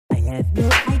have no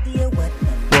idea what the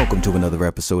fuck. Welcome to another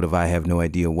episode of I Have No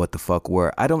Idea What the Fuck,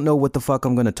 where I don't know what the fuck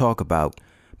I'm going to talk about,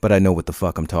 but I know what the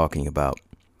fuck I'm talking about.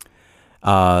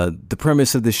 The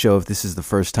premise of the show, if this is the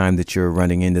first time that you're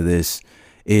running into this,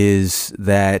 is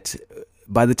that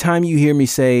by the time you hear me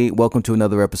say, welcome to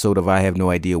another episode of I Have No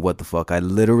Idea What the Fuck, I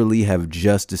literally have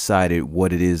just decided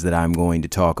what it is that I'm going to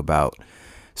talk about.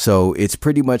 So it's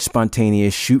pretty much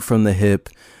spontaneous, shoot from the hip,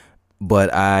 but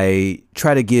I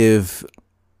try to give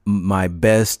my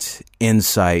best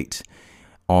insight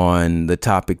on the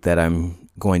topic that I'm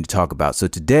going to talk about. So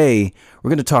today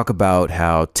we're going to talk about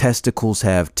how testicles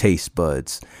have taste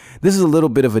buds. This is a little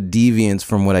bit of a deviance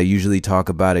from what I usually talk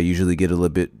about. I usually get a little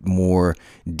bit more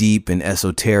deep and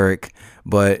esoteric,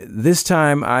 but this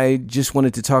time I just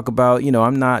wanted to talk about,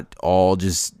 I'm not all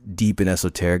just deep and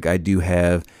esoteric.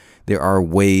 There are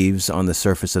waves on the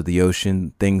surface of the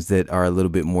ocean, things that are a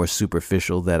little bit more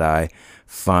superficial that I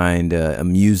find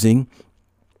amusing,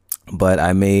 but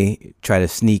I may try to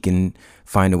sneak and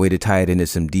find a way to tie it into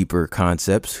some deeper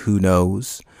concepts. Who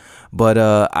knows? But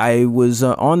I was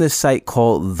on this site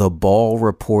called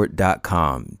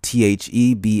theballreport.com,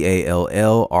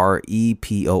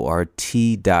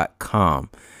 TheBallreport.com.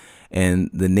 And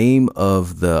the name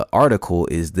of the article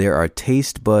is There Are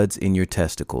Taste Buds in Your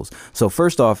Testicles. So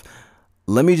first off,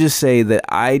 let me just say that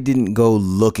I didn't go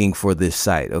looking for this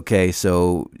site. Okay.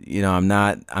 So, I'm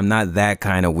not that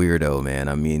kind of weirdo, man.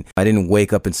 I mean, I didn't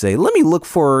wake up and say, let me look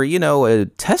for, a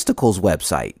testicles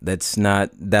website. That's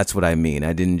what I mean.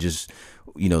 I didn't just,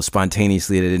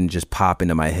 spontaneously, it didn't just pop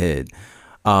into my head.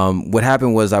 What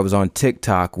happened was I was on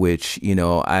TikTok, which,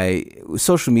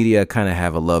 social media kind of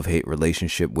have a love-hate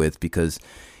relationship with, because,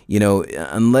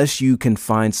 unless you can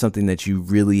find something that you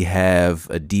really have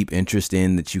a deep interest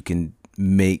in, that you can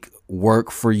make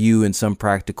work for you in some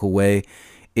practical way,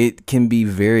 it can be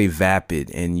very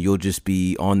vapid and you'll just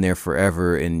be on there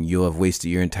forever and you'll have wasted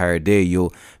your entire day.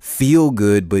 You'll feel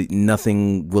good, but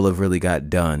nothing will have really got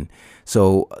done.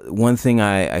 So one thing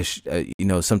I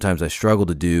sometimes I struggle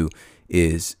to do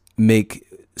is make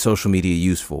social media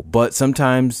useful, but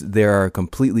sometimes there are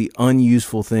completely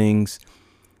unuseful things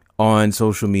on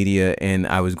social media. And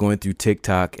I was going through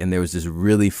TikTok and there was this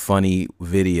really funny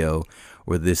video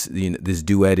where this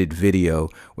duetted video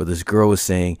where this girl was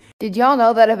saying, did y'all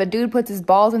know that if a dude puts his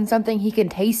balls in something, he can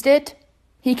taste it?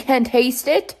 He can taste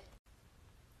it?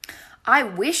 I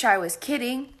wish I was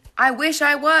kidding. I wish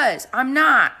I was. I'm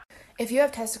not. If you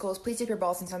have testicles, please dip your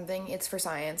balls in something. It's for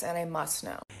science, and I must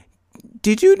know.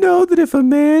 Did you know that if a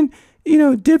man,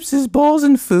 dips his balls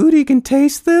in food, he can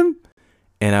taste them?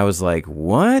 And I was like,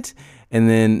 what? And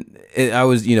then I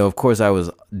was, of course I was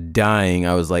dying.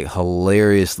 I was like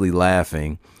hilariously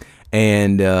laughing.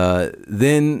 And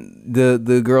then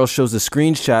the girl shows a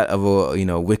screenshot of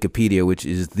Wikipedia, which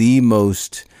is the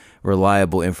most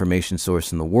reliable information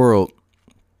source in the world,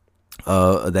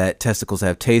 that testicles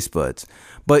have taste buds.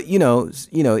 But,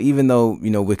 even though,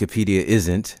 Wikipedia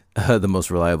isn't the most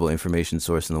reliable information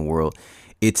source in the world,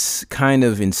 it's kind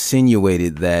of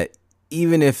insinuated that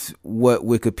even if what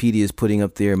Wikipedia is putting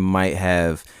up there might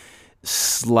have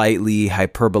slightly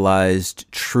hyperbolized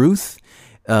truth,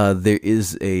 there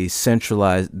is a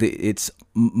centralized, it's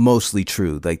mostly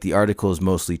true. Like the article is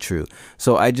mostly true.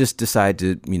 So I just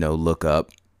decided to, look up,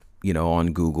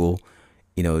 on Google,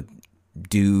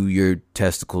 do your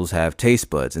testicles have taste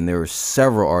buds? And there were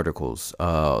several articles,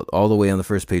 all the way on the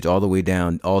first page, all the way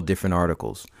down, all different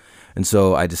articles. And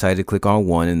so I decided to click on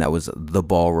one, and that was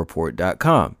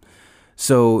theballreport.com.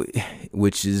 So,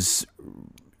 which is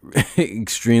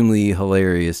extremely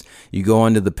hilarious. You go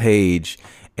onto the page,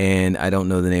 and I don't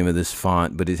know the name of this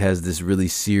font, but it has this really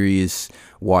serious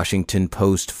Washington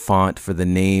Post font for the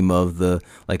name of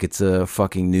like it's a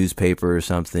fucking newspaper or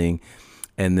something.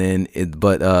 And then it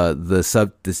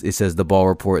says The Ball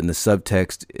Report, and the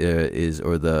subtext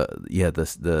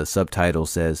the subtitle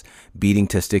says beating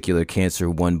testicular cancer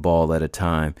one ball at a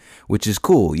time, which is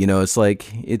cool. It's like,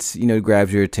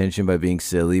 grabs your attention by being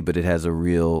silly, but it has a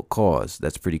real cause.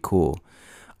 That's pretty cool.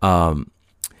 And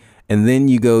then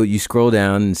you scroll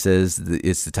down and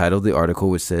it's the title of the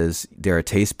article, which says There Are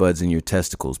Taste Buds in Your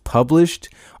Testicles, published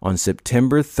on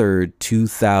September 3rd,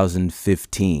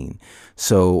 2015.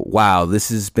 So, wow, this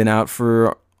has been out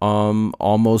for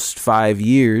almost 5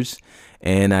 years,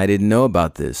 and I didn't know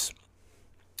about this.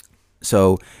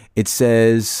 So it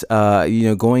says,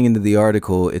 going into the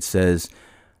article, it says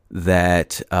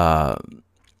that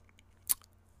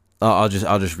I'll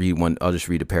just read one. I'll just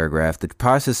read a paragraph. The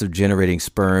process of generating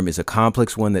sperm is a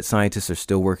complex one that scientists are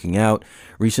still working out.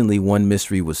 Recently, one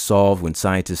mystery was solved when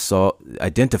scientists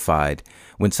identified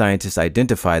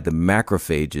the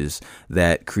macrophages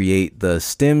that create the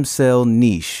stem cell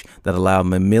niche that allow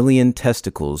mammalian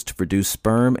testicles to produce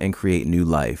sperm and create new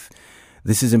life.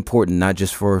 This is important not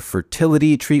just for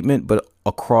fertility treatment, but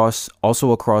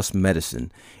also across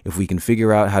medicine. If we can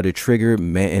figure out how to trigger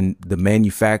the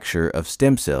manufacture of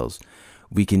stem cells,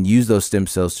 we can use those stem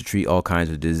cells to treat all kinds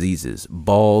of diseases.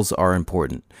 Balls are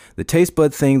important. The taste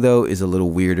bud thing, though, is a little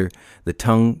weirder. The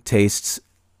tongue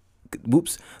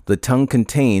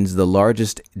contains the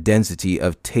largest density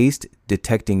of taste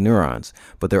detecting neurons,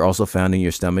 but they're also found in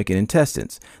your stomach and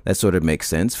intestines. That sort of makes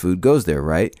sense. Food goes there,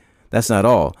 right? That's not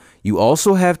all. You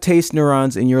also have taste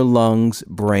neurons in your lungs,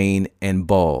 brain, and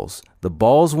balls. The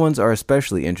balls ones are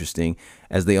especially interesting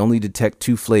as they only detect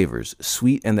 2 flavors,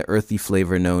 sweet and the earthy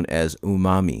flavor known as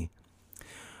umami.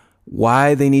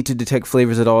 Why they need to detect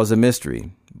flavors at all is a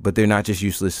mystery, but they're not just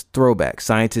useless throwbacks.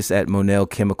 Scientists at Monell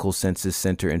Chemical Senses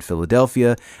Center in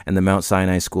Philadelphia and the Mount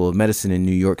Sinai School of Medicine in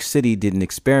New York City did an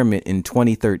experiment in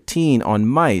 2013 on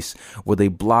mice where they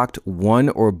blocked one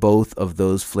or both of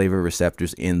those flavor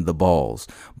receptors in the balls.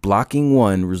 Blocking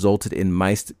one resulted in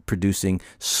mice producing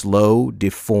slow,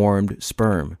 deformed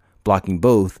sperm. Blocking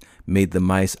both made the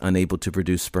mice unable to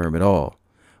produce sperm at all.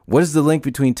 What is the link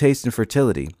between taste and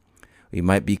fertility? We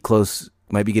might be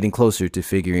getting closer to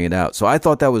figuring it out. So I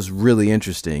thought that was really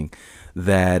interesting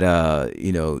that,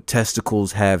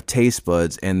 testicles have taste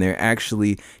buds, and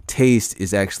taste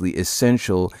is actually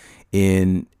essential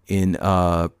in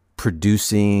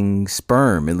producing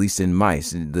sperm, at least in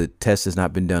mice. The test has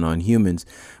not been done on humans,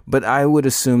 but I would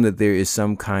assume that there is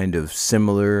some kind of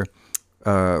similar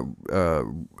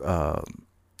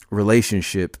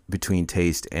relationship between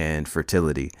taste and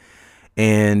fertility.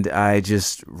 And I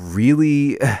just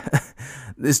really,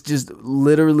 it's just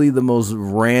literally the most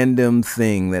random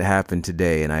thing that happened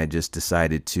today. And I just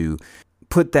decided to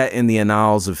put that in the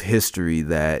annals of history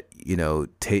that,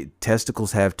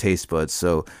 testicles have taste buds.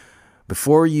 So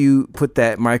before you put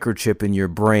that microchip in your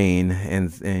brain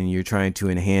and you're trying to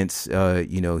enhance,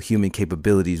 human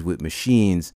capabilities with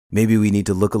machines, maybe we need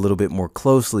to look a little bit more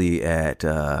closely at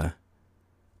how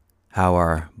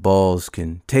our balls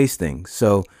can taste things.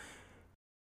 So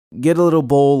get a little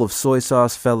bowl of soy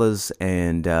sauce, fellas,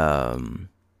 and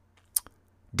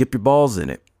dip your balls in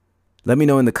it. Let me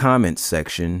know in the comments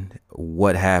section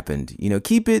what happened.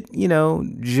 Keep it,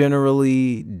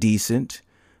 generally decent,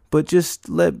 but just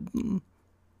let the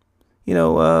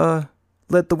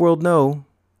world know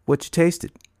what you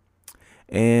tasted.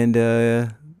 And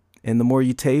the more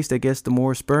you taste, I guess the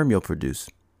more sperm you'll produce.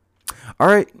 All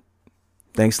right.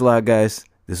 Thanks a lot, guys.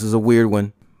 This was a weird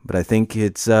one, but I think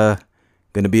it's going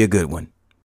to be a good one.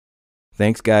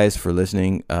 Thanks, guys, for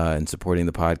listening and supporting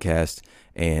the podcast.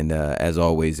 And as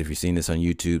always, if you're seeing this on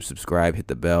YouTube, subscribe, hit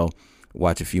the bell,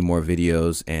 watch a few more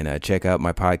videos, and check out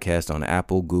my podcast on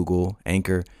Apple, Google,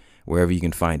 Anchor, wherever you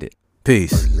can find it.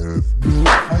 Peace.